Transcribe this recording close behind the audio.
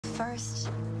First,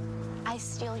 I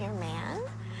steal your man,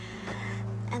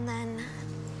 and then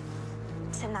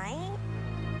tonight,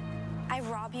 I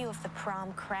rob you of the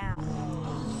prom crown.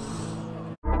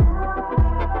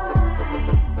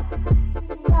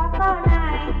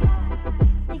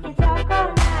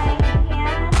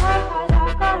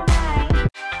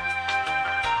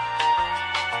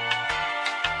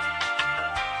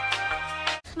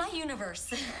 My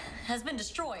universe has been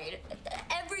destroyed.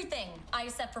 Everything I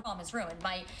set for prom is ruined.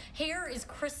 My hair is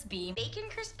crispy. Bacon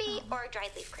crispy or dried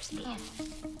leaf crispy?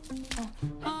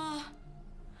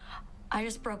 I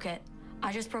just broke it.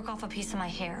 I just broke off a piece of my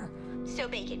hair. So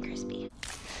bacon crispy.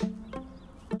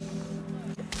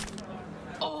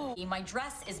 Oh, my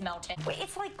dress is melting. Wait,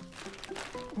 it's like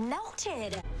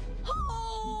melted.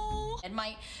 Oh, and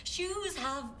my shoes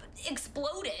have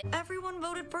exploded. Everyone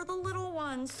voted for the little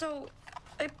ones, so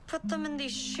I put them in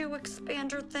these shoe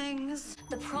expander things.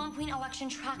 The prom queen election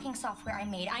tracking software I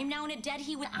made. I'm now in a dead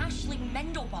heat with Ashley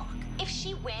Mendelbach. If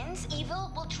she wins,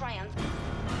 evil will triumph.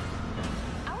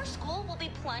 Our school will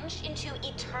be plunged into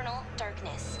eternal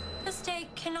darkness. This day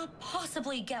cannot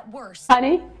possibly get worse.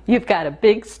 Honey, you've got a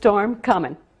big storm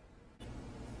coming.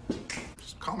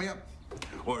 Just call me up.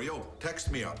 Or yo, text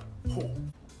me up. Oh.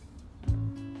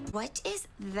 What is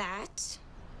that?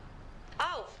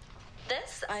 Oh,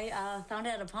 this I found it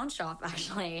at a pawn shop,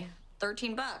 actually.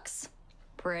 13 bucks.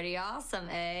 Pretty awesome,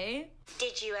 eh?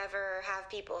 Did you ever have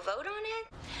people vote on it?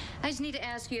 I just need to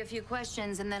ask you a few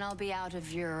questions, and then I'll be out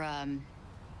of your,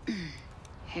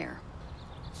 hair.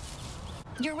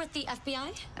 You're with the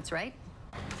FBI? That's right.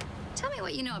 Tell me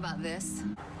what you know about this.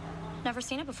 Never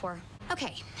seen it before.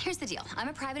 Okay, here's the deal. I'm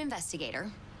a private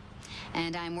investigator,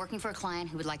 and I'm working for a client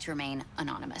who would like to remain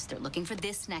anonymous. They're looking for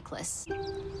this necklace.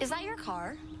 Is that your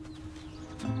car?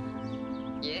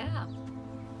 Yeah.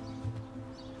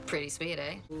 Pretty sweet,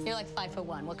 eh? You're like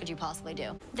 5'1". What could you possibly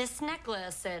do? This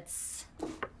necklace, it's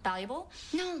valuable?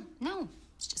 No.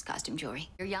 It's just costume jewelry.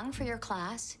 You're young for your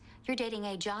class. You're dating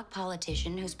a jock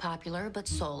politician who's popular but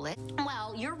soulless.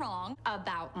 Well, you're wrong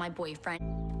about my boyfriend.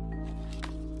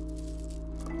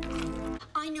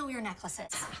 I know your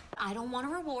necklaces. I don't want a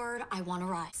reward, I want a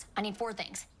rise. I need 4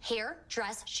 things: hair,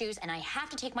 dress, shoes, and I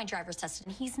have to take my driver's test.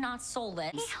 And he's not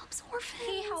soulless. He helps orphans.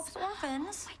 He helps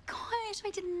orphans. Oh my gosh, I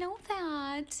didn't know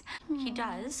that. He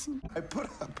does. I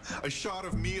put up a shot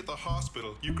of me at the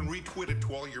hospital. You can retweet it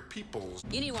to all your peoples.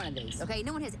 You need one of these, okay?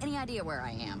 No one has any idea where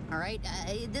I am, all right?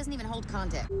 It doesn't even hold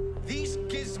context. These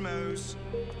gizmos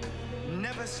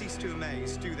never cease to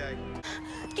amaze, do they?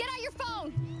 Get out your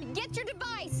phone. Get your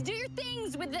device. Do your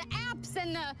things with the apps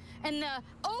and the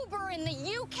Uber and the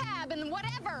UCab and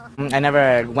whatever. I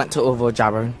never went to Uber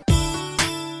Jabber.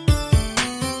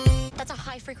 That's a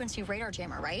high-frequency radar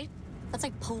jammer, right? That's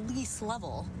like police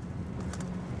level.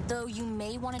 Though you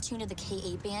may want to tune to the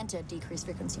K8 band to decrease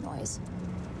frequency noise.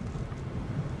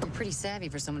 You're pretty savvy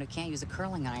for someone who can't use a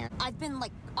curling iron. I've been,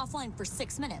 like, offline for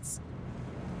 6 minutes.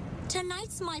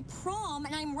 Tonight's my prom,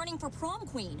 and I'm running for prom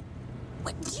queen.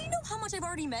 Wait, do you know how much I've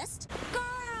already missed?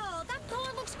 Girl, that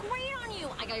color looks great on you.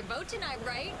 I got your vote tonight,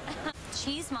 right?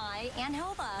 She's my Aunt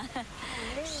Hilda.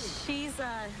 She's,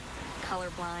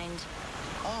 colorblind.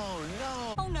 Oh,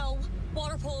 no. Oh, no.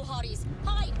 Water polo hotties.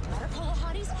 Hi, water polo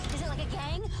hotties? Is it like a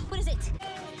gang? What is it?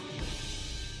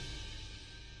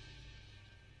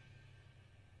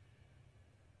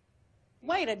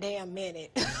 Wait a damn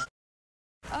minute.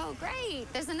 Oh,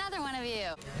 great. There's another one of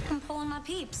you. I'm pulling my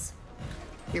peeps.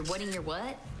 You're wedding your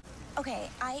what? Okay,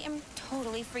 I am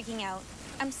totally freaking out.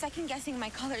 I'm second-guessing my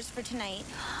colors for tonight.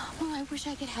 Oh, I wish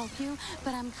I could help you,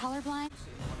 but I'm colorblind.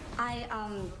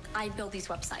 I build these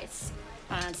websites.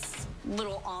 It's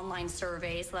little online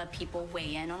surveys that let people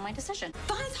weigh in on my decision.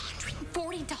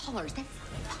 $540. That's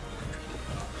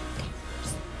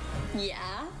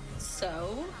Yeah,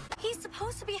 so? He's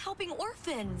supposed to be helping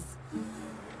orphans.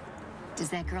 Does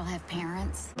that girl have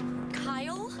parents?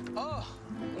 Kyle? Oh,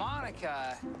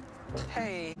 Monica.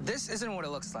 Hey, this isn't what it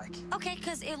looks like. Okay,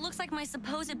 because it looks like my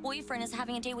supposed boyfriend is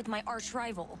having a date with my arch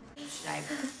rival.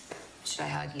 Should I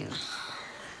hug you?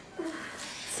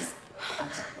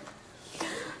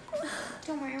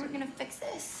 Don't worry, we're gonna fix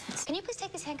this. Can you please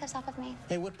take these handcuffs off of me?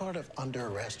 Hey, what part of under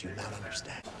arrest do you not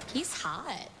understand? He's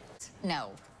hot.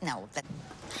 No.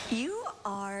 You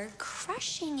are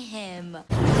crushing him.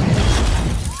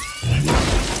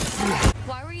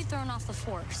 Why were you thrown off the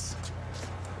force?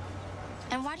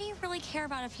 And why do you really care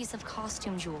about a piece of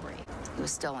costume jewelry? It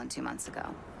was stolen 2 months ago.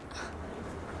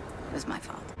 It was my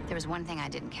fault. There was one thing I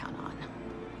didn't count on.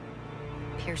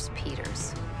 Pierce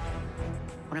Peters.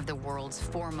 one of the world's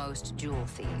foremost jewel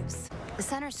thieves. The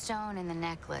center stone in the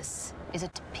necklace is a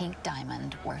pink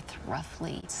diamond worth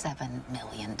roughly $7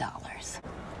 million.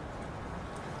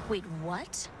 Wait,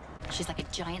 what? She's like a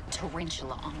giant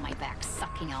tarantula on my back,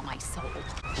 sucking out my soul.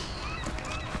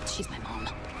 She's my mom.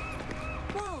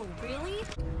 Whoa, really?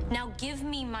 Now give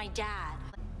me my dad.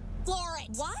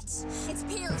 Florence! What? It's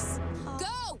Pierce.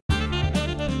 Go!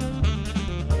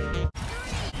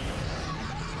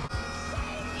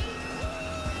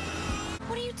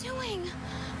 What are you doing?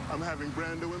 I'm having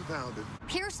Brando impounded.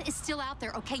 Pierce is still out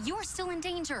there, okay? You're still in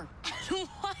danger.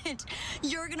 What?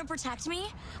 You're gonna protect me?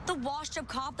 The washed-up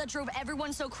cop that drove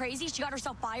everyone so crazy she got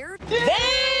herself fired?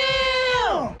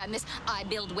 Damn! And this I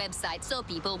build website so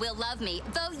people will love me.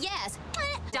 Though, yes,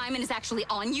 diamond is actually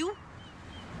on you.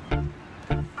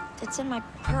 It's in my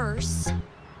purse.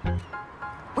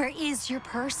 Where is your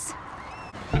purse?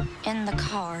 In the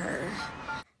car.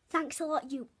 Thanks a lot,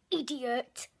 you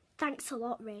idiot. Thanks a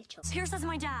lot, Rachel. Pierce is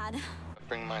my dad.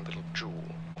 Bring my little jewel.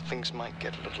 Things might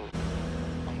get a little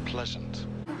unpleasant.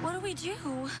 What do we do?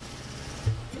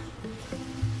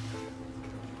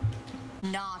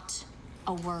 Not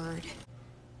a word.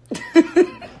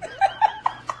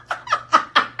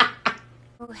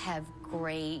 You have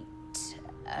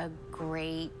a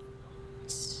great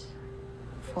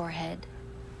forehead.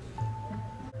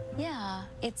 Yeah,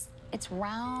 it's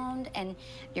round, and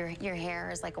your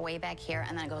hair is like way back here,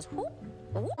 and then it goes whoop,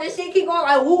 whoop. This shit keep going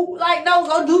like whoop, like no,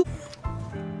 go do.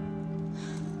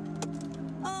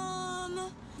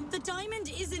 The diamond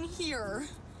isn't here.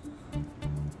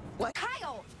 What?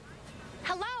 Kyle!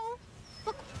 Hello?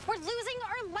 Look, we're losing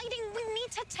our lighting. We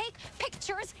need to take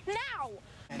pictures now.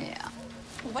 Yeah.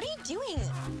 What are you doing?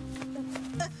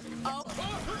 Oh.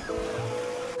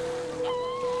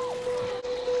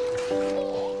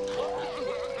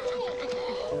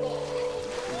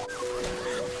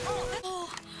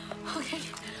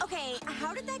 Okay,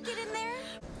 how did that get in there?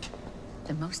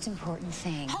 The most important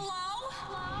thing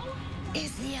Hello?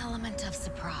 is the element of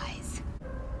surprise.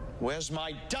 Where's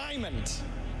my diamond?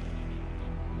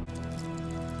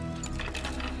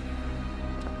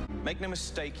 Make no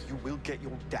mistake, you will get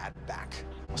your dad back.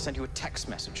 I'll send you a text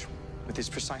message with his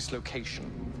precise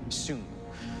location soon.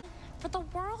 For the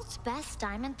world's best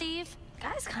diamond thief,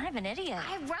 guy's kind of an idiot.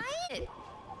 Right?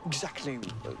 Exactly,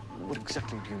 what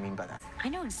exactly do you mean by that? I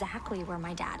know exactly where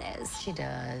my dad is. She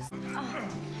does.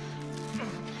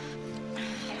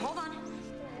 Hold on.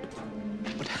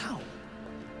 But how?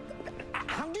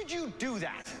 How did you do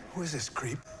that? Who is this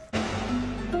creep?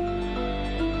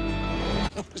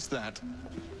 What was that?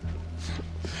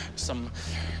 Some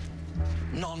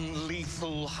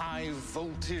non-lethal,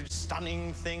 high-voltage,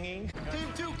 stunning thingy?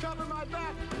 Team 2, cover my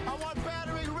back. I want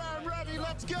battering ram ready.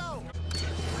 Let's go.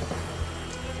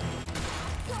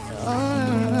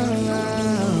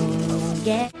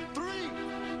 Yeah. 3,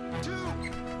 2,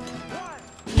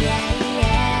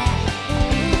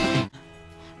 1.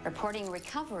 Reporting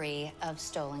recovery of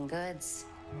stolen goods.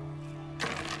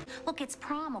 Look, it's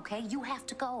prom, okay? You have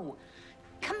to go.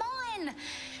 Come on!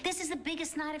 This is the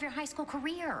biggest night of your high school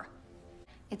career.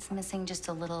 It's missing just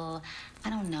a little, I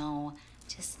don't know,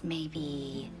 just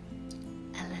maybe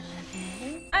a little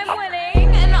bit. I'm winning,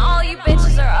 and all you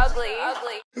bitches are ugly.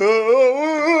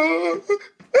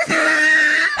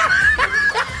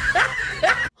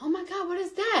 Oh my God, what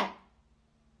is that?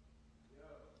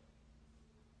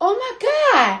 Oh my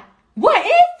God, what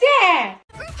is that?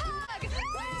 Come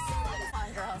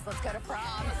on, girls, let's go to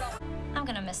prom. I'm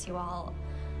gonna miss you all.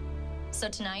 So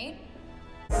tonight,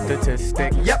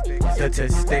 Statistic, yep.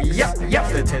 Statistic, yep.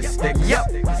 Statistic, yep.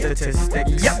 Statistic,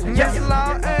 yep. Miss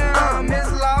Law,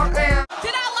 Miss